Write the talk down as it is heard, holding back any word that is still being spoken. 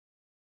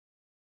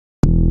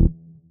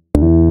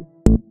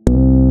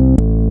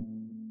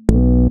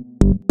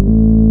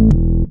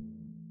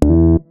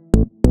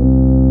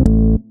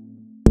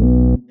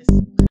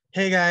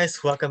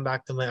guys, welcome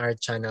back to my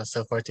art channel.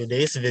 So for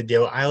today's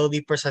video, I will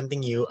be presenting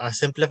you a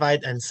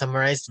simplified and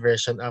summarized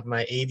version of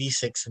my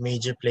AD6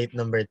 major plate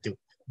number 2.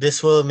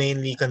 This will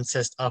mainly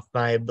consist of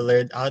my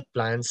blurred out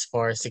plans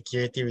for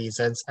security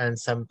reasons and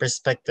some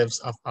perspectives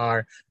of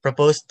our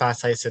proposed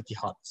Pasay City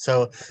Hall.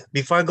 So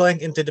before going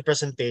into the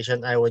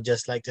presentation, I would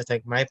just like to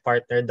thank my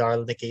partner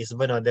Darl, nicaise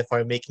Bonode,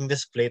 for making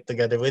this plate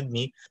together with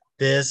me.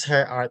 This is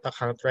her art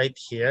account right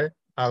here.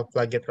 I'll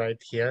plug it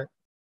right here.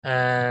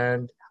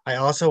 And I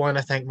also want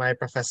to thank my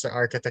professor,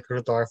 Architect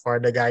Rutor,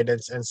 for the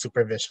guidance and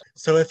supervision.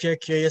 So if you're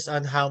curious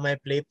on how my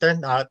plate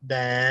turned out,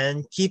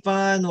 then keep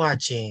on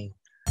watching.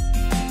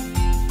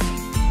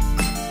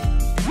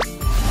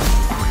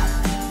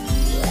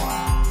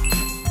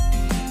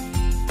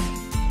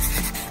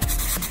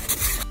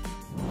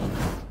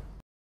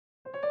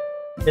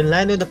 In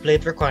line with the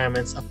plate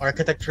requirements of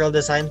Architectural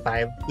Design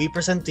 5, we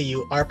present to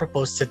you our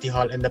proposed city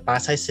hall in the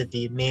Pasay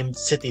City named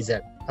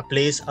City-Zen, a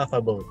place of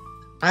abode.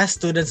 As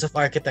students of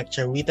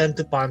architecture, we tend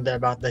to ponder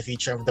about the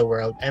future of the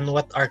world and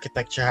what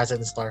architecture has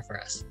in store for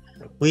us.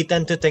 We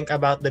tend to think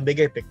about the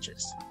bigger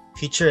pictures,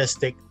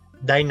 futuristic,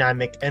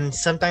 dynamic, and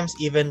sometimes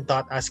even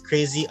thought as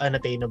crazy,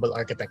 unattainable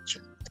architecture.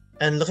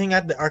 And looking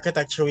at the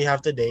architecture we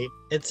have today,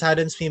 it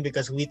saddens me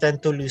because we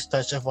tend to lose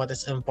touch of what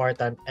is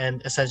important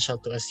and essential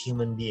to us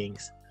human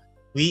beings.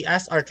 We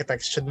as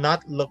architects should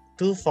not look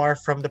too far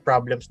from the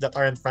problems that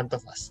are in front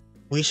of us.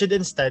 We should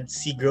instead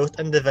see growth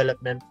and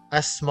development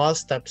as small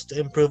steps to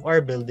improve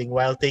our building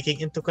while taking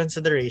into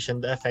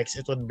consideration the effects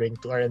it would bring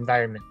to our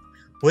environment.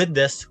 With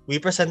this, we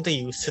present to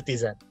you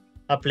City-Zen,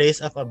 a place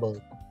of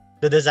abode.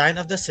 The design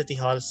of the City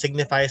Hall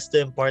signifies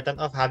the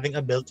importance of having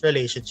a built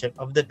relationship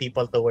of the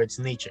people towards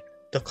nature.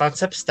 The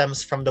concept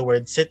stems from the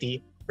word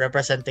city,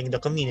 representing the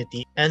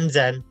community, and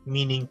Zen,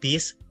 meaning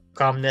peace,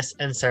 calmness,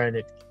 and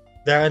serenity.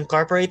 There are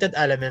incorporated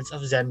elements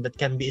of Zen that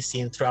can be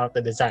seen throughout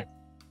the design,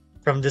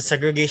 from the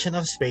segregation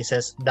of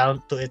spaces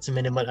down to its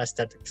minimal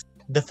aesthetics.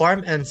 The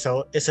form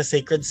Enso is a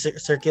sacred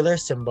circular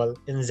symbol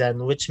in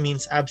Zen which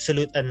means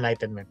absolute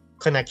enlightenment,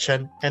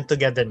 connection, and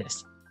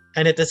togetherness,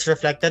 and it is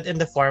reflected in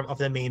the form of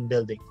the main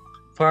building.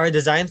 For our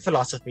design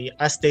philosophy,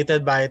 as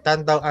stated by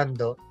Tantao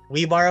Ando,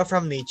 we borrow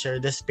from nature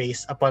the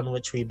space upon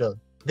which we build.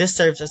 This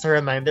serves as a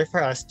reminder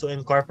for us to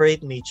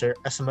incorporate nature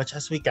as much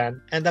as we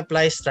can and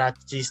apply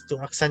strategies to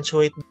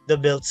accentuate the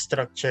built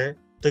structure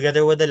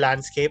together with the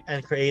landscape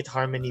and create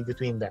harmony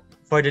between them.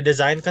 For the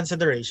design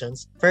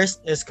considerations,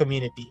 first is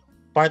community.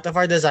 Part of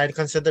our design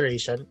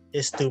consideration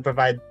is to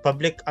provide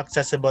public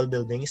accessible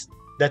buildings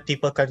that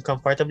people can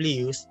comfortably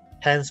use,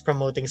 hence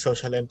promoting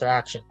social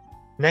interaction.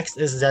 Next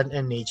is Zen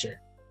and nature,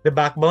 the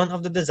backbone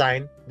of the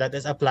design that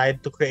is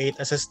applied to create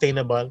a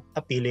sustainable,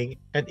 appealing,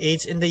 and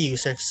aids in the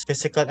user's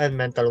physical and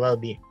mental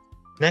well-being.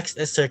 Next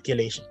is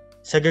circulation.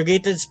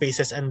 Segregated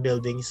spaces and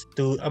buildings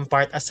to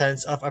impart a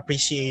sense of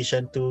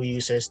appreciation to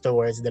users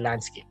towards the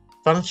landscape.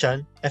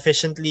 Function,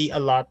 efficiently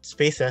allot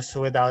spaces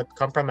without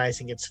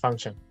compromising its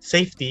function.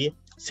 Safety,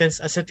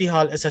 since a city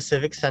hall is a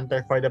civic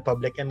center for the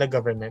public and the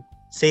government,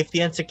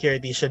 safety and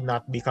security should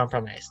not be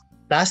compromised.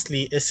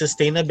 Lastly is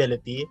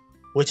sustainability,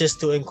 which is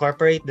to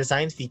incorporate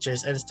design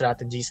features and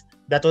strategies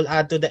that will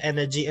add to the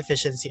energy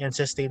efficiency and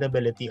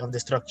sustainability of the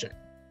structure.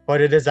 For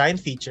the design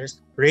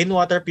features,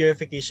 rainwater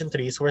purification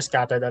trees were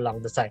scattered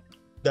along the site.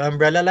 The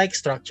umbrella-like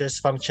structures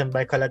function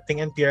by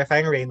collecting and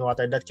purifying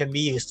rainwater that can be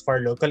used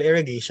for local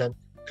irrigation,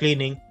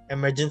 cleaning,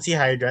 emergency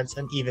hydrants,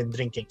 and even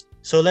drinking.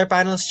 Solar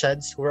panel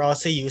sheds were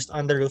also used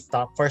on the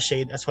rooftop for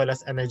shade as well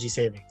as energy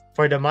saving.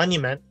 For the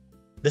monument,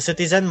 the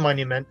City-Zen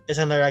monument is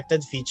an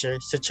erected feature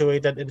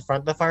situated in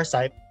front of our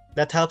site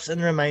that helps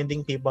in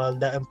reminding people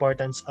the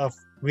importance of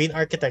green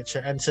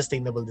architecture and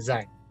sustainable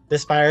design. The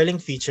spiraling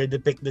feature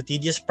depicts the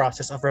tedious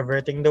process of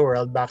reverting the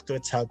world back to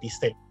its healthy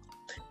state.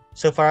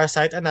 So for our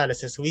site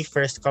analysis, we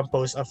first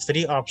compose of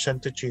 3 options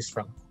to choose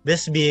from.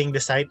 This being the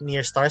site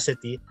near Star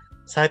City,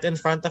 site in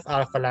front of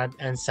Alpha Land,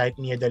 and site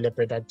near the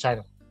Libertad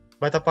Channel.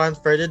 But upon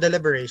further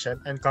deliberation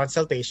and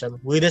consultation,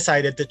 we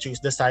decided to choose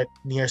the site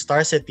near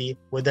Star City,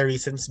 with the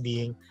reasons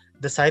being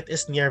the site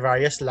is near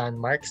various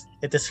landmarks,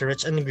 it is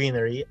rich in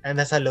greenery, and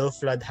has a low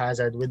flood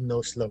hazard with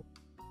no slope.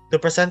 To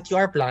present you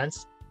our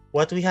plans,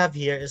 what we have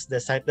here is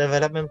the site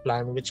development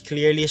plan, which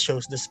clearly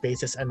shows the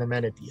spaces and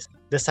amenities.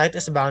 The site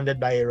is bounded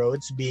by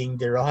roads being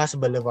the Rojas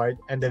Boulevard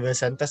and the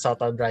Vicente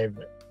Soto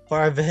Driveway. For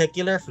our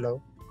vehicular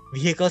flow,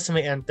 vehicles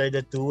may enter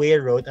the 2-way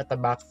road at the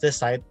back of the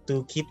site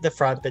to keep the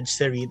frontage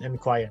serene and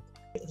quiet.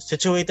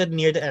 Situated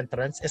near the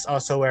entrance is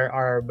also where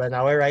our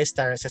Banawe Rice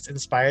Terraces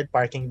inspired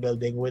parking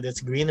building with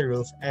its green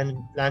roof and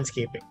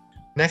landscaping.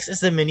 Next is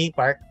the mini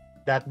park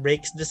that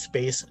breaks the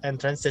space and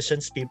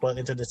transitions people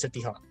into the city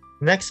hall.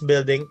 Next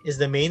building is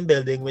the main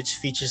building,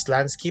 which features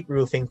landscape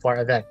roofing for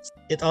events.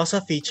 It also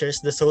features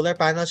the solar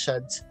panel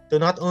sheds to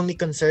not only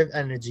conserve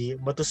energy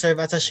but to serve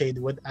as a shade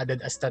with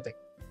added aesthetic.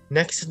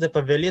 Next is the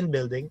pavilion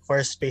building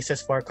for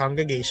spaces for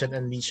congregation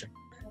and leisure.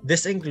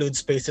 This includes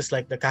spaces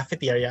like the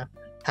cafeteria,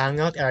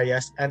 hangout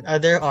areas, and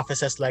other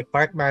offices like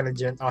park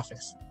management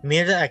office.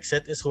 Near the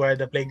exit is where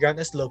the playground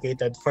is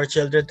located for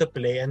children to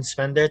play and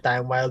spend their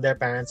time while their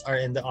parents are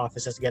in the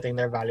offices getting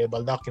their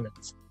valuable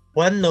documents.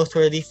 One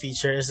noteworthy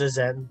feature is the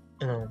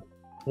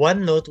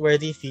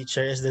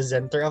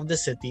center of the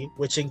city,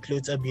 which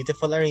includes a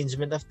beautiful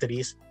arrangement of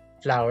trees,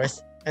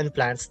 flowers, and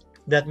plants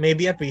that may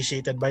be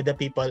appreciated by the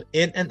people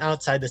in and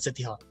outside the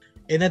city hall.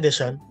 In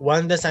addition,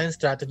 one design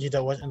strategy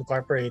that was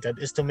incorporated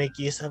is to make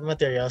use of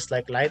materials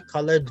like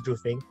light-colored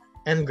roofing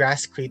and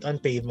grasscrete on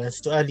pavements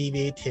to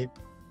alleviate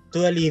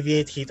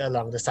heat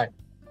along the site.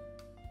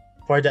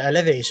 For the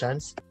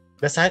elevations,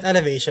 the site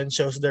elevation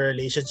shows the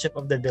relationship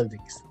of the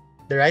buildings.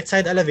 The right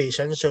side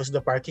elevation shows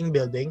the parking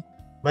building,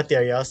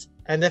 materials,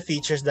 and the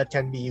features that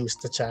can be used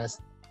such as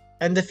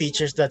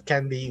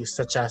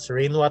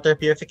rainwater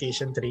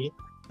purification tree,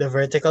 the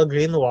vertical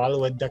green wall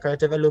with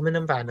decorative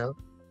aluminum panel,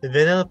 the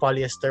vinyl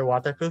polyester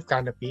waterproof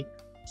canopy,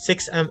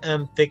 6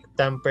 mm thick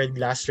tempered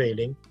glass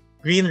railing,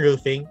 green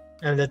roofing,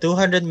 and the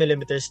 200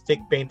 mm thick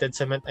painted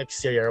cement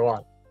exterior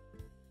wall.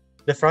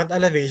 The front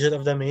elevation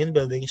of the main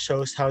building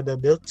shows how the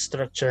built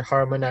structure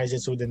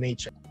harmonizes with the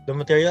nature. The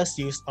materials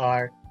used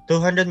are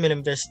 200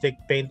 mm thick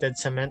painted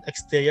cement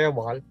exterior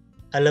wall,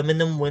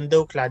 aluminum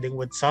window cladding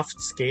with soft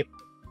scape,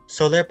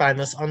 solar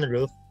panels on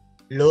roof,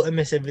 low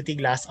emissivity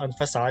glass on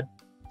facade,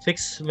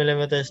 6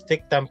 mm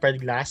thick tempered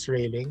glass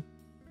railing.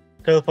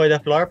 So for the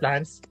floor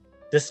plans,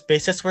 the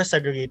spaces were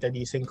segregated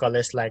using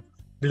colors like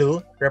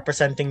blue,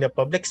 representing the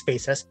public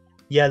spaces,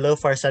 yellow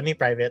for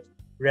semi-private,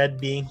 red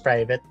being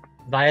private,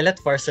 violet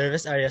for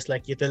service areas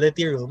like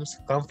utility rooms,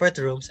 comfort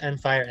rooms, and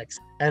fire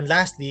exit, and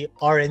lastly,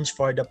 orange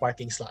for the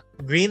parking slot.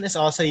 Green is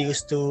also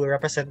used to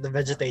represent the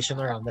vegetation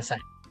around the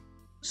site.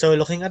 So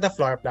looking at the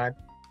floor plan,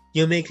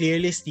 you may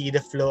clearly see the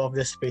flow of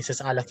the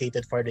spaces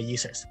allocated for the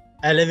users.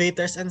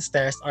 Elevators and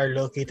stairs are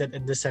located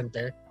in the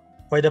center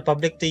for the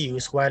public to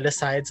use, while the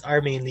sides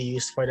are mainly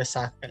used for the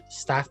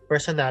staff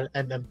personnel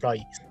and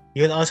employees.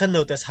 You can also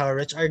notice how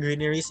rich our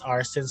greeneries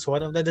are, since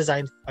one of the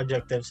design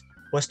objectives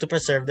was to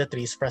preserve the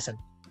trees present.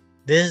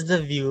 This is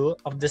the view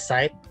of the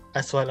site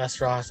as well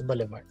as Rojas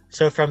Boulevard.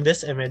 So from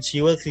this image,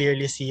 you will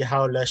clearly see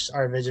how lush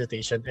our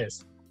vegetation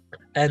is.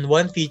 And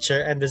one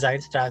feature and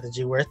design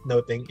strategy worth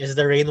noting is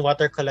the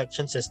rainwater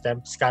collection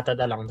system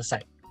scattered along the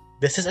site.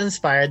 This is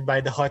inspired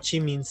by the Ho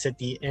Chi Minh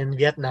City in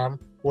Vietnam,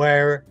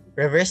 where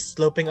reverse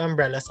sloping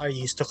umbrellas are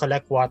used to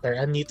collect water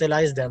and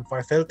utilize them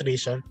for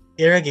filtration,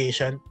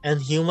 irrigation,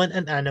 and human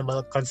and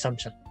animal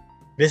consumption.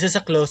 This is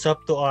a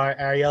close-up to our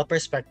aerial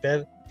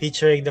perspective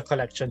featuring the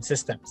collection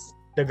systems.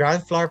 The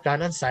ground floor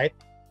plan on site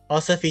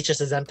also features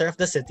the center of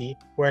the city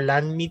where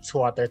land meets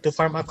water to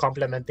form a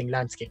complementing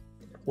landscape,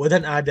 with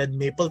an added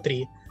maple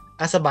tree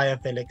as a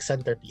biophilic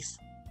centerpiece.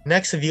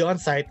 Next view on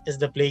site is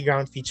the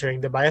playground featuring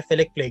the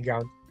biophilic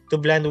playground to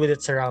blend with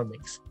its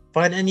surroundings.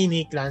 Fun and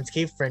unique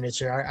landscape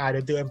furniture are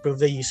added to improve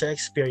the user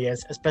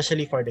experience,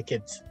 especially for the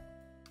kids.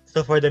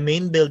 So for the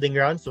main building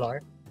ground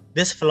floor,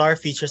 this floor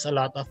features a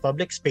lot of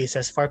public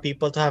spaces for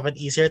people to have an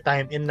easier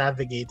time in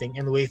navigating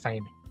and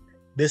wayfinding.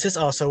 This is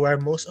also where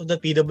most of the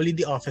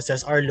PWD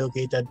offices are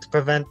located to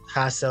prevent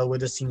hassle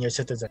with the senior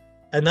citizen.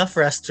 Enough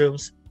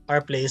restrooms are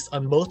placed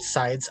on both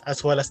sides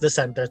as well as the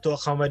center to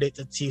accommodate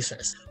its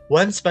users.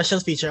 One special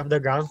feature of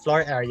the ground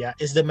floor area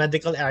is the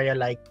medical area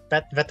like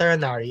pet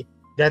veterinary,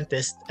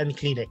 dentist, and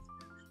clinic.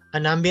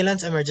 An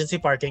ambulance emergency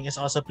parking is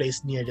also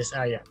placed near this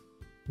area.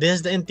 This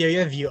is the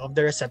interior view of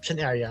the reception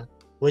area,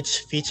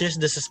 which features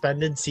the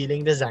suspended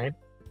ceiling design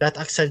that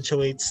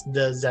accentuates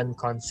the Zen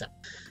concept.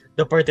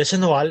 The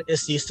partition wall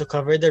is used to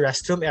cover the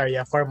restroom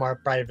area for more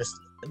privacy.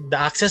 The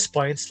access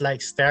points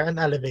like stair and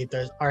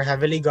elevators are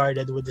heavily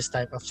guarded with this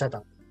type of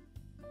setup.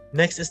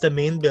 Next is the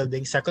main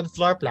building second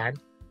floor plan,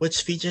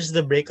 which features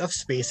the break of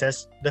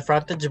spaces, the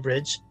frontage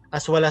bridge,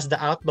 as well as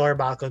the outdoor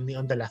balcony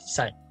on the left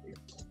side.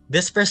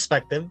 This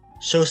perspective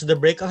shows the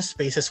break of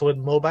spaces with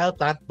mobile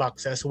plant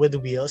boxes with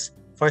wheels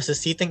for the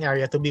seating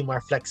area to be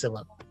more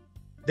flexible.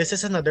 This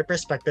is another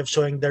perspective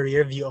showing the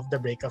rear view of the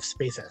break of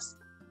spaces.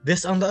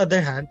 This, on the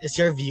other hand, is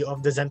your view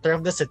of the center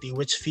of the city,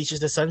 which features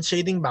the sun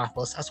shading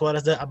baffles as well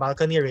as the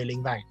balcony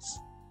railing vines.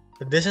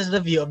 This is the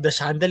view of the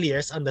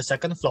chandeliers on the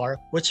second floor,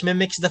 which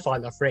mimics the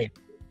fall of rain,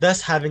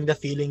 thus having the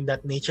feeling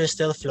that nature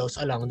still flows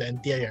along the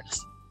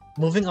interiors.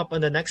 Moving up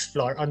on the next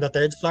floor, on the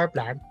third floor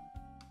plan,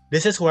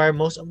 this is where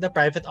most of the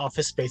private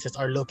office spaces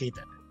are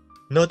located.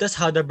 Notice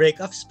how the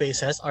break-up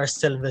spaces are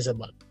still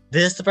visible.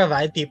 This is to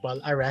provide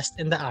people a rest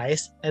in the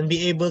eyes and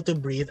be able to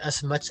breathe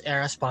as much air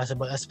as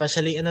possible,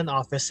 especially in an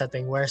office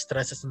setting where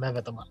stress is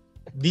inevitable.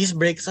 These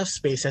breaks of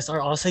spaces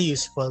are also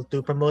useful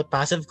to promote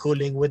passive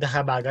cooling with the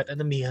habagat and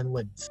amihan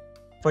winds.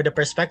 For the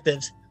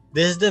perspectives,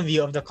 this is the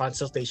view of the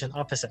consultation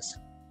offices.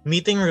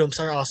 Meeting rooms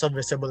are also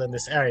visible in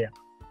this area.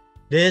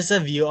 This is a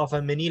view of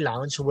a mini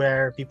lounge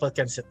where people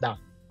can sit down.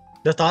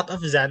 The thought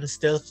of Zen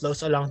still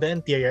flows along the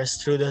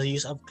interiors through the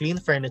use of clean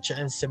furniture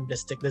and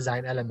simplistic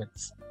design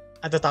elements.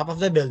 At the top of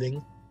the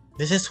building,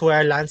 this is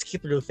where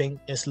landscape roofing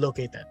is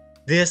located.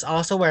 This is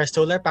also where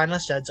solar panel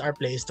sheds are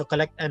placed to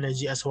collect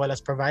energy as well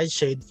as provide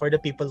shade for the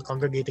people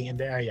congregating in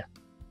the area.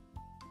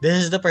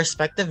 This is the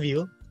perspective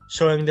view,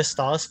 showing the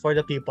stalls for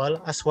the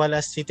people as well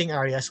as seating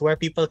areas where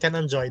people can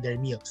enjoy their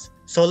meals.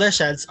 Solar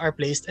sheds are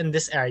placed in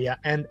this area,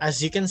 and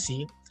as you can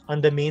see on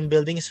the main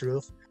building's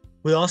roof,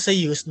 we also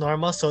use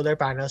normal solar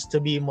panels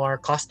to be more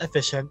cost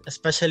efficient,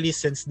 especially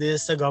since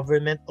this is a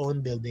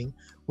government-owned building.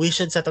 We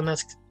should set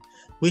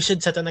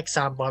an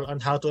example on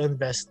how to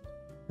invest.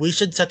 We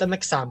should set an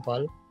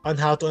example on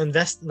how to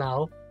invest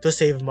now to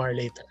save more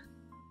later.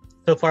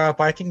 So for our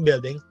parking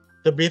building,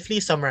 to briefly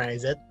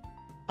summarize it,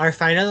 our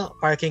final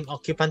parking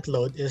occupant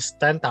load is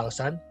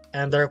 10,000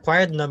 and the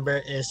required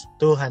number is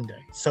 200.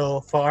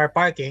 So for our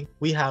parking,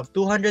 we have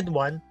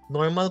 201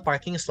 normal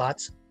parking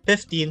slots,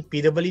 15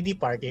 PWD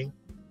parking,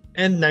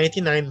 and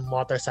 99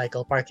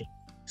 motorcycle parking.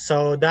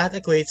 So that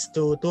equates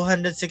to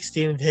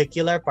 216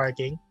 vehicular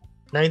parking,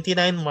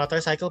 99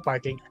 motorcycle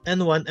parking,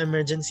 and 1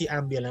 emergency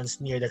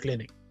ambulance near the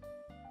clinic.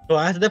 So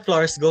as the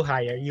floors go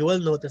higher, you will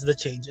notice the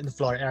change in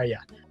floor area.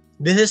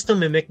 This is to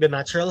mimic the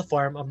natural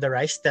form of the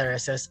rice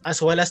terraces,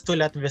 as well as to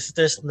let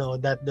visitors know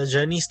that the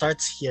journey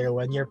starts here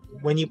when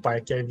you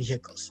park your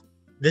vehicles.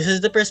 This is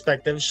the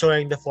perspective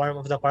showing the form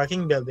of the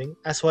parking building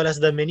as well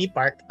as the mini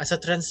park as a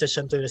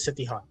transition to the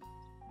City Hall.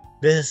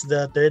 This is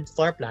the 3rd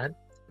floor plan.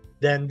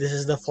 Then this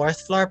is the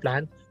 4th floor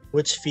plan,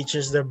 which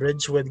features the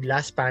bridge with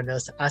glass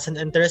panels as an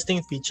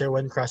interesting feature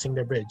when crossing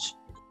the bridge.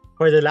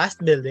 For the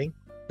last building,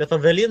 the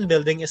pavilion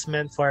building is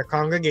meant for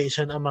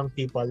congregation among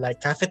people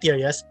like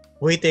cafeterias,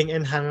 waiting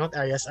and hangout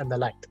areas and the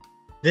like.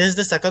 This is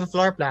the 2nd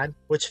floor plan,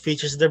 which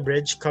features the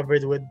bridge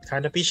covered with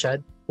canopy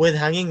shed with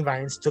hanging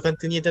vines to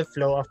continue the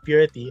flow of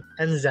purity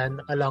and zen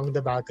along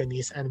the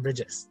balconies and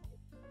bridges.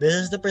 This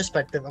is the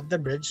perspective of the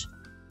bridge,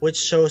 which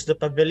shows the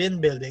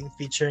pavilion building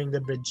featuring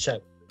the bridge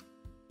shed.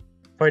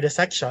 For the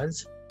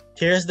sections,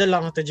 here is the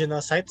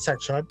longitudinal site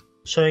section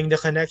showing the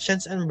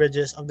connections and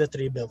bridges of the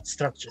 3 built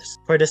structures.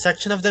 For the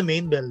section of the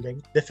main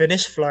building, the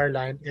finished floor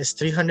line is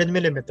 300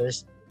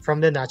 millimeters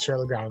from the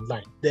natural ground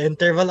line. The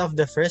interval of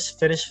the first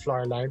finished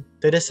floor line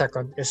to the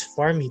second is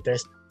 4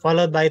 meters,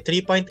 followed by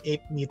 3.8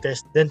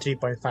 meters, then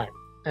 3.5.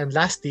 And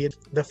lastly,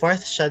 the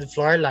 4th shed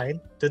floor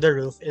line to the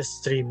roof is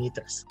 3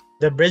 meters.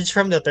 The bridge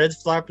from the 3rd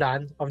floor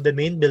plan of the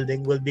main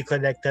building will be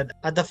connected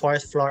at the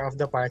 4th floor of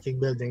the parking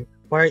building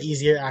for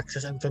easier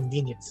access and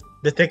convenience.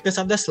 The thickness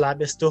of the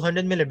slab is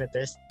 200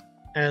 millimeters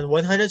and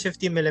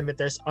 150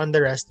 millimeters on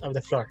the rest of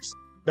the floors.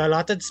 The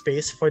allotted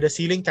space for the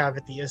ceiling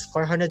cavity is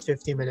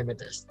 450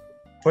 millimeters.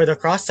 For the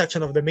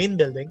cross-section of the main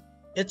building,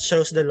 it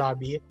shows the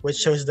lobby, which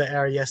shows the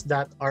areas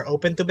that are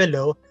open to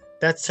below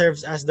that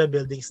serves as the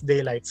building's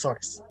daylight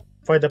source.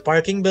 For the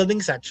parking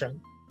building section,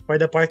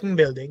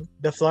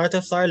 the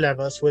floor-to-floor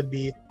levels would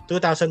be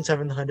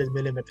 2,700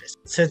 millimeters.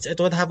 Since it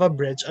would have a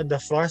bridge on the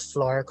 4th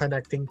floor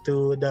connecting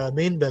to the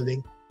main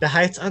building, the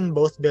heights on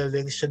both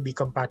buildings should be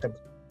compatible.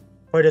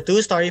 For the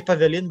 2-story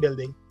pavilion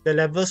building, the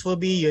levels will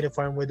be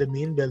uniform with the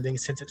main building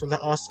since it will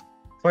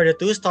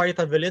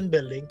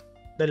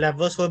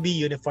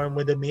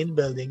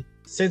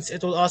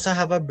also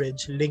have a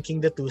bridge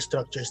linking the 2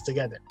 structures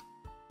together.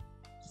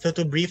 So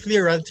to briefly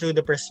run through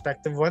the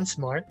perspective once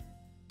more,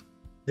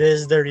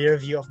 this is the rear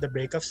view of the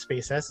break-off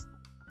spaces.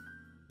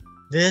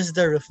 This is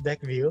the roof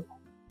deck view.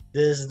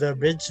 This is the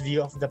bridge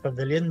view of the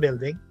pavilion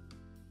building.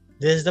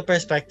 This is the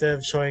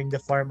perspective showing the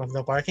form of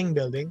the parking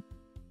building.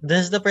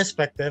 This is the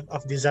perspective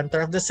of the center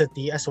of the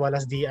city as well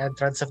as the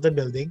entrance of the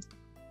building.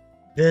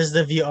 This is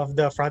the view of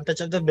the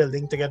frontage of the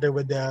building together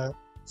with the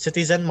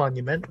City-Zen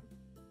monument.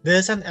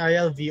 This is an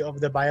aerial view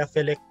of the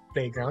biophilic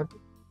playground.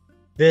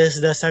 This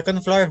is the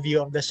 2nd floor view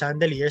of the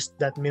chandeliers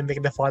that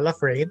mimic the fall of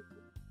rain.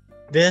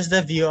 This is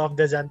the view of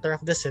the center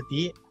of the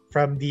city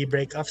from the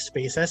break-off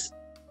spaces.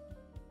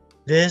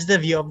 This is the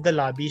view of the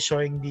lobby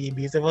showing the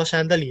beautiful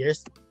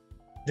chandeliers.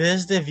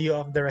 This is the view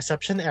of the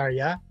reception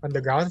area on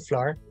the ground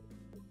floor.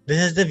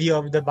 This is the view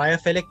of the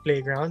biophilic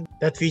playground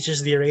that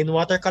features the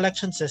rainwater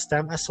collection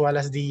system as well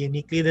as the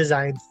uniquely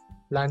designed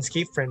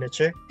landscape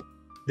furniture.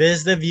 This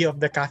is the view of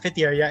the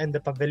cafeteria in the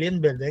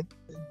pavilion building.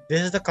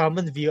 This is the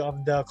common view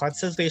of the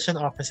consultation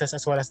offices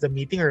as well as the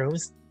meeting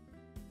rooms.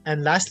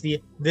 And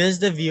lastly, this is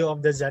the view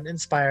of the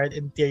Zen-inspired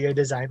interior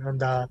design on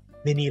the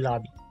mini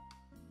lobby.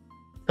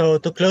 So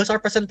to close our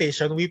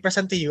presentation, we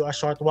present to you a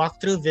short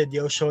walkthrough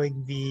video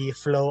showing the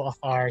flow of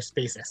our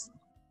spaces.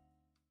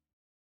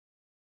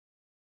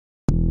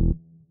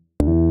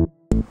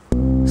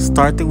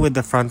 Starting with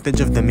the frontage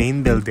of the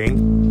main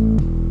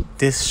building,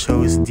 this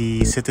shows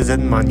the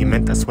City-Zen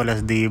monument as well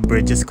as the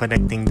bridges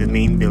connecting the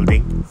main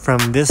building.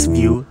 From this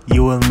view,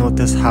 you will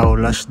notice how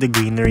lush the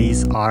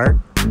greeneries are,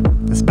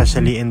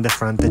 especially in the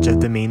frontage of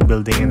the main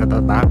building and at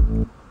the back.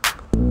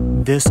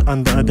 This,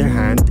 on the other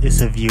hand,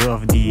 is a view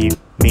of the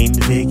main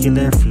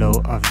vehicular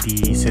flow of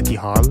the City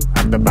Hall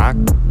at the back.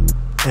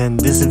 And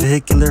this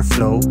vehicular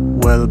flow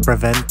will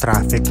prevent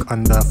traffic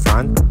on the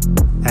front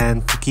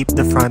and to keep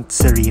the front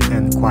serene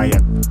and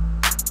quiet.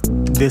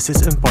 This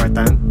is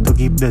important to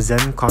keep the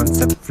Zen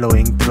concept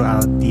flowing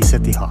throughout the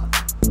City Hall.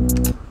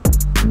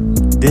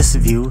 This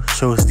view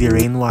shows the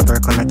rainwater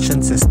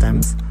collection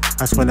systems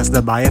as well as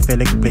the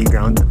biophilic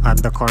playground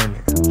at the corner.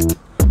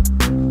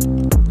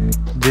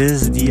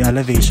 This is the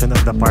elevation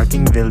of the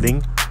parking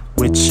building,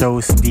 which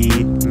shows the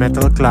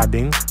metal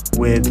cladding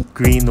with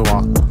green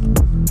wall.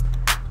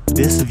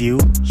 This view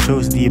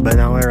shows the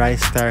Banawe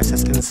Rice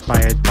Terraces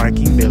inspired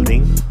parking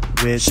building,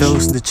 which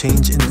shows the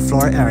change in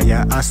floor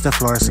area as the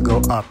floors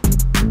go up.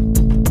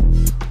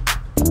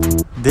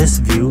 This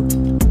view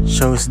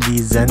shows the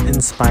Zen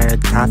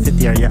inspired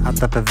cafeteria at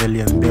the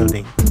pavilion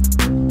building.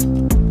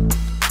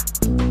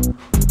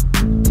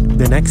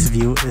 The next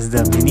view is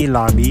the mini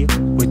lobby,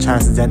 which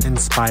has Zen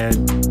inspired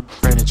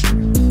furniture.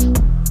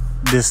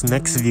 This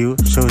next view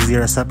shows the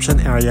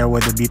reception area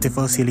with a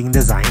beautiful ceiling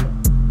design.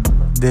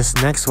 This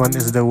next one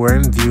is the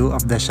worm view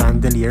of the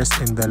chandeliers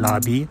in the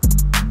lobby.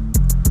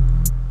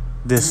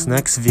 This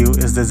next view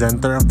is the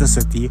center of the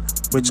city,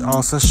 which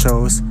also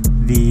shows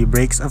the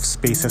breaks of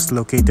spaces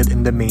located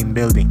in the main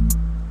building.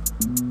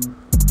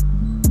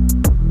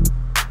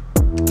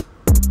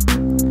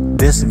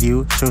 This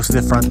view shows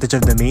the frontage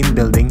of the main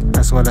building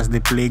as well as the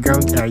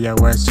playground area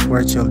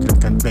where children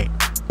can play.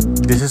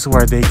 This is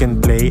where they can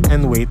play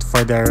and wait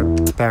for their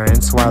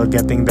parents while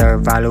getting their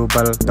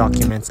valuable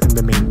documents in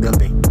the main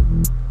building.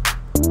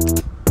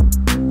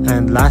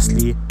 And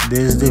lastly, this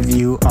is the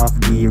view of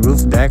the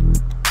roof deck,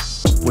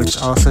 which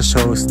also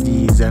shows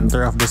the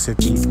center of the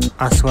city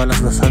as well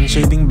as the sun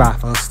shading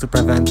baffles to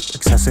prevent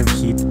excessive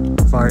heat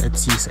for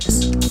its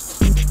users.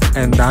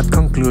 And that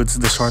concludes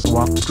the short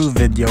walkthrough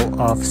video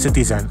of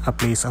City-Zen, a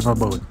place of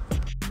abode.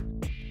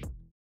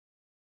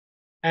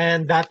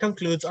 And that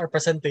concludes our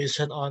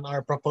presentation on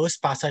our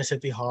proposed Pasay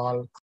City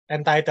Hall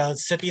entitled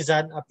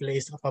City-Zen, a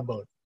place of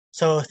abode.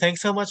 So thanks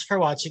so much for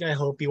watching. I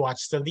hope you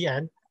watched till the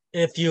end.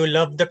 If you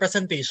loved the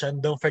presentation,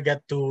 don't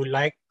forget to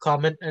like,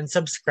 comment, and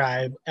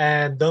subscribe.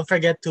 And don't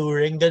forget to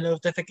ring the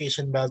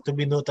notification bell to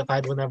be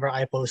notified whenever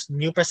I post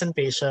new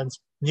presentations,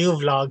 new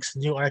vlogs,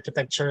 new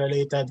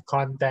architecture-related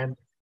content,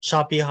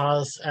 Shopee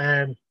hauls,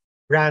 and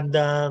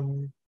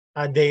random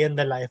day in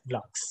the life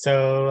vlogs.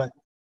 So,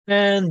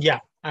 and yeah,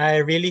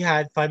 I really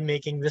had fun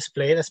making this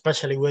plate,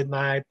 especially with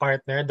my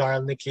partner,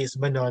 Darl nicaise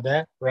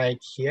Bonode, right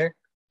here.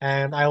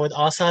 And I would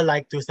also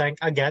like to thank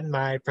again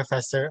my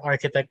professor,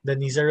 architect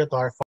Denise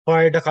Rutor,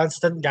 for the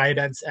constant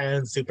guidance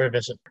and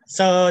supervision.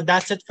 So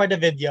that's it for the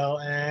video,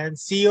 and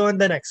see you on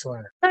the next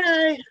one.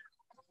 Bye!